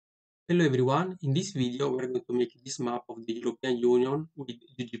Hello everyone, in this video we're going to make this map of the European Union with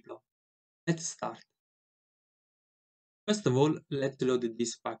ggplot. Let's start. First of all, let's load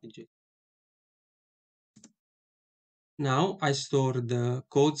this package. Now I store the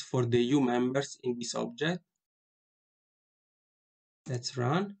codes for the EU members in this object. Let's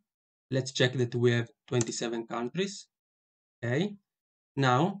run. Let's check that we have 27 countries. Okay.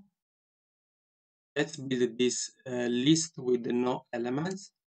 Now let's build this list with the no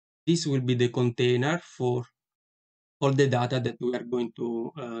elements. This will be the container for all the data that we are going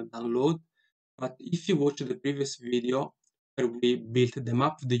to download. But if you watch the previous video where we built the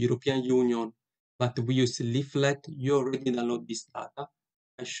map of the European Union, but we use leaflet, you already download this data.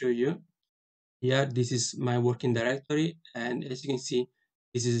 I show you. Here, this is my working directory, and as you can see,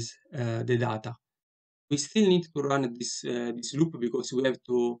 this is the data. We still need to run this loop because we have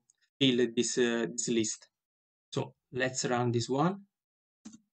to fill this list. So let's run this one.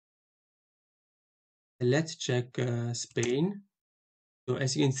 And let's check Spain. So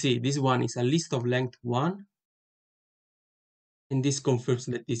as you can see, this one is a list of length 1, and this confirms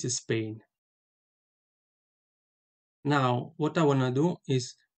that this is Spain. Now, what I want to do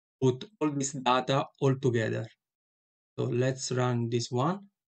is put all this data all together. So let's run this one.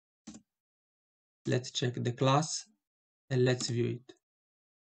 Let's check the class and let's view it.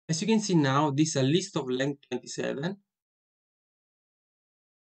 As you can see now, this is a list of length 27.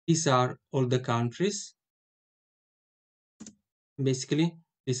 These are all the countries. Basically,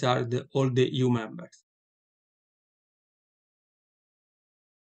 these are all the EU members.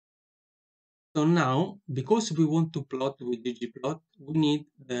 So now, because we want to plot with ggplot, we need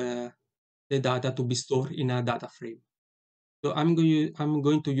the data to be stored in a data frame. So I'm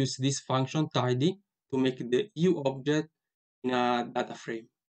going to use this function tidy to make the EU object in a data frame.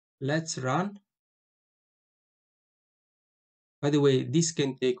 Let's run. By the way, this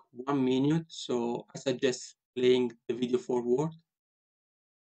can take 1 minute, so I suggest playing the video forward.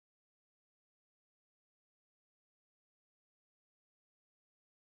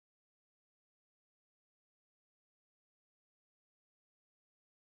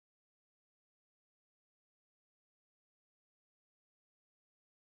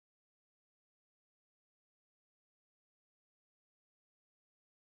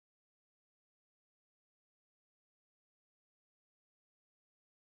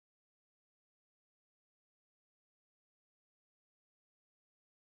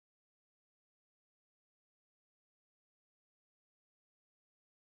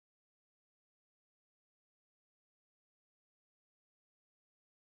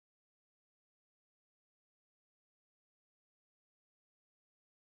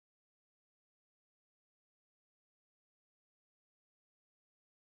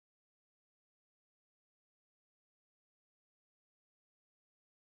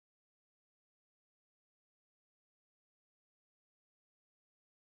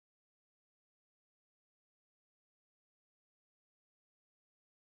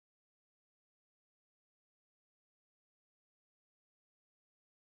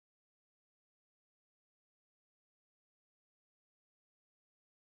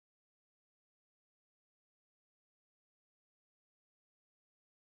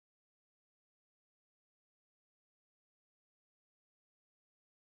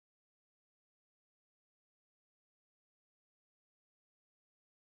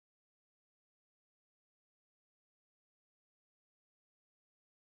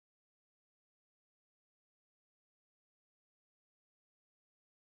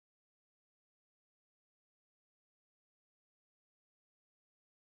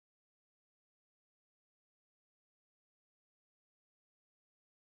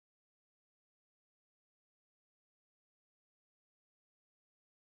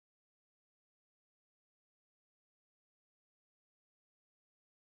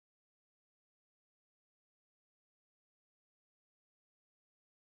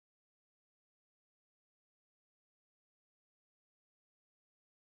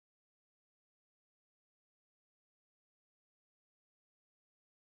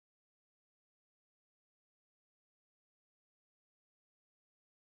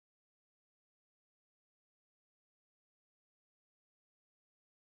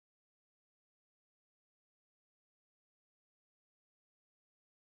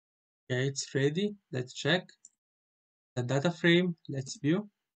 Okay, it's ready. Let's check the data frame. Let's view.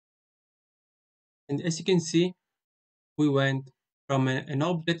 And as you can see, we went from an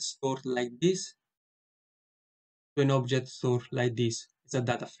object stored like this to an object stored like this. It's a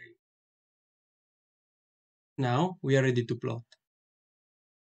data frame. Now we are ready to plot.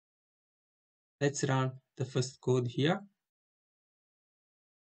 Let's run the first code here.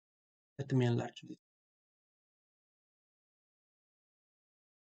 Let me enlarge this.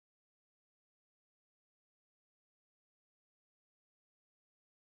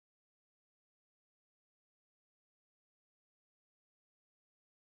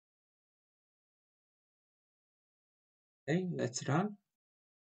 Okay, let's run.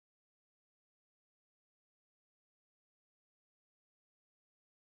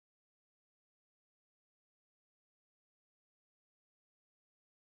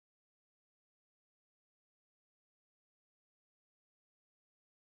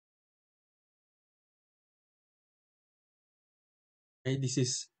 Okay, this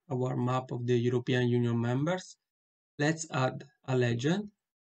is our map of the European Union members. Let's add a legend.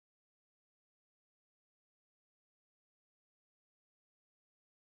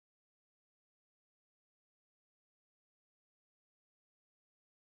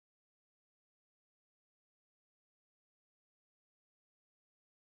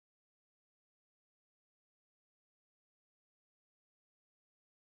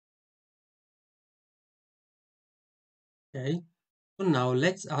 Okay, so now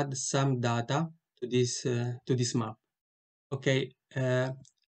let's add some data to this map. Okay,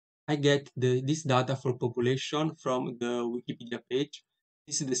 I get this data for population from the Wikipedia page.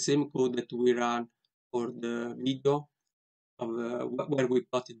 This is the same code that we ran for the video of where we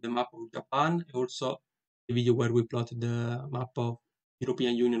plotted the map of Japan, and also the video where we plotted the map of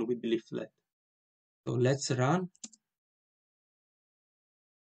European Union with the leaflet. So let's run.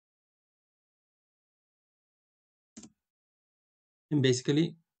 And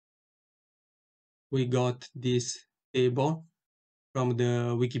basically, we got this table from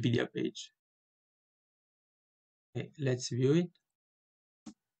the Wikipedia page. Okay, let's view it.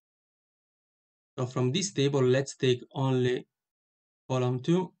 So from this table, let's take only column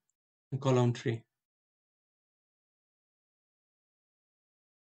 2 and column 3.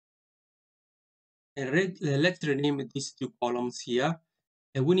 And let's rename these two columns here.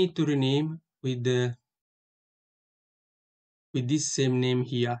 And we need to rename with this same name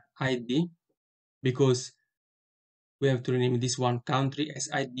here, ID, because we have to rename this one country as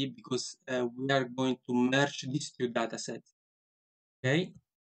ID because we are going to merge these two data sets. Okay,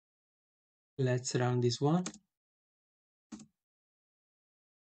 let's run this one.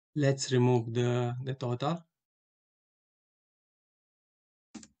 Let's remove the total.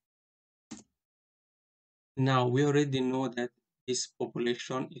 Now we already know that this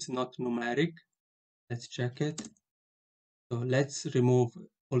population is not numeric. Let's check it. So let's remove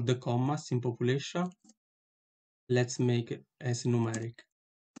all the commas in population. Let's make it as numeric.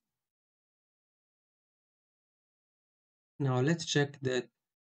 Now let's check that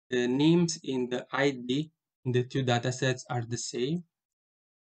the names in the ID in the two datasets are the same.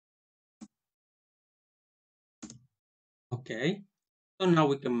 Okay, so now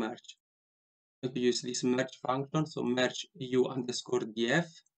we can merge. We use this merge function, so merge EU underscore df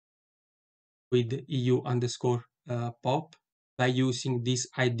with EU underscore pop by using this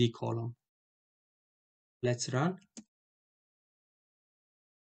ID column. Let's run.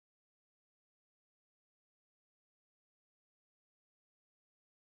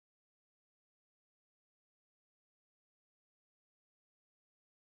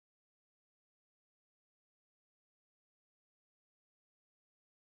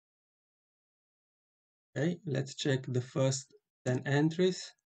 Okay, let's check the first 10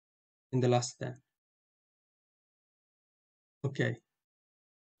 entries and the last 10. Okay,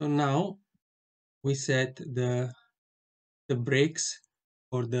 so now we set the breaks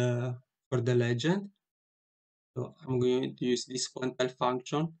for the legend. So I'm going to use this quantile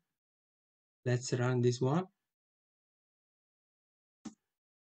function. Let's run this one.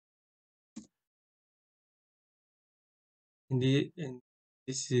 And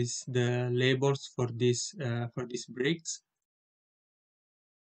this is the labels for these breaks.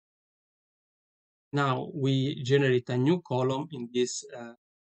 Now we generate a new column in this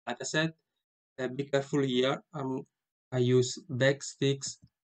dataset. Be careful here. I use backsticks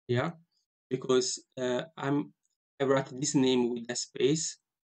here because I write this name with a space.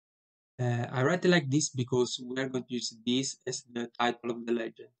 I write it like this because we are going to use this as the title of the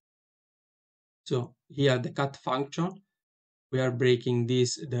legend. So here the cut function, we are breaking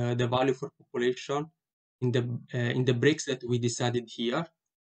the value for population in the breaks that we decided here.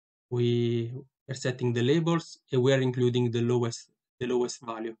 We are setting the labels and we are including the lowest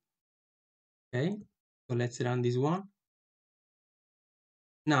value. Okay, so let's run this one.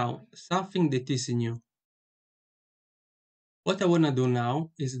 Now, something that is new. What I want to do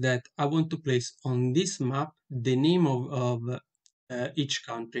now is that I want to place on this map the name of each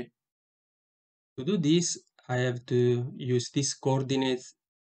country. To do this, I have to use these coordinates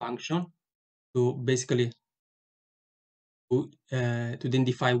function to basically to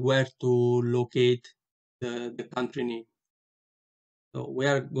identify where to locate the country name. So we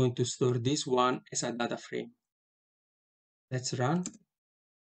are going to store this one as a data frame. Let's run.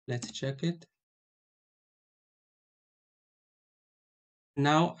 Let's check it.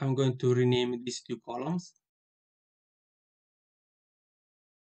 Now I'm going to rename these two columns.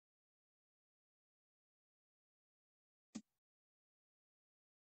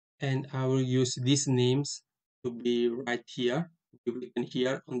 And I will use these names to be right here, to be written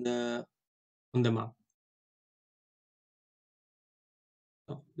here on the map.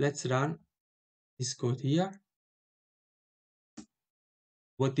 So let's run this code here.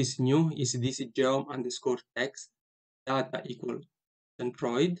 What is new is this geom underscore text data equal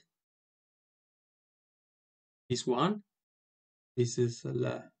centroid. This one, this is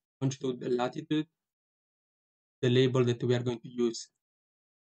longitude, latitude, the label that we are going to use.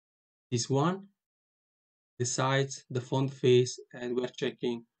 This one, the size, the font face, and we're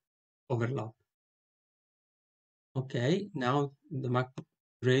checking overlap. Okay, now the map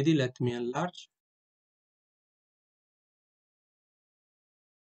is ready. Let me enlarge.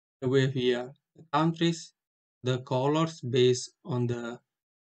 We have here the countries, the colors based on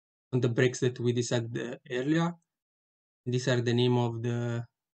the breaks that we decided earlier. These are the name of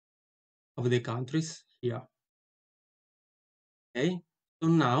the countries here. Okay, so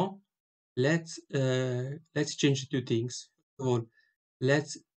now let's change two things. First of all,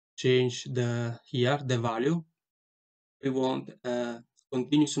 let's change the value. We want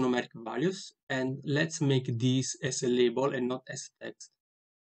continuous numeric values, and let's make this as a label and not as text.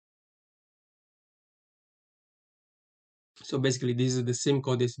 So basically, this is the same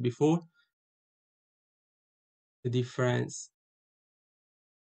code as before. The difference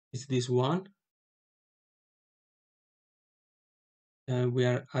is this one. We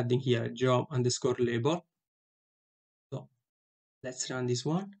are adding here geom underscore label. So let's run this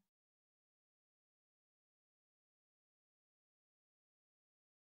one.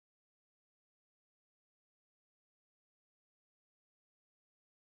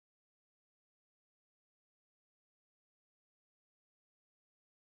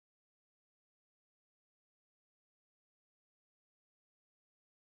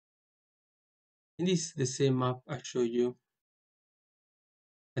 And this is the same map I showed you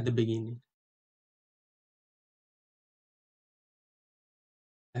at the beginning.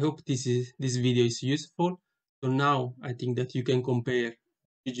 I hope this video is useful. So now I think that you can compare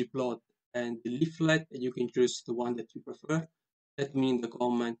ggplot and the leaflet, and you can choose the one that you prefer. Let me in the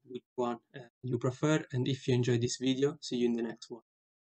comment which one you prefer, and if you enjoyed this video, see you in the next one.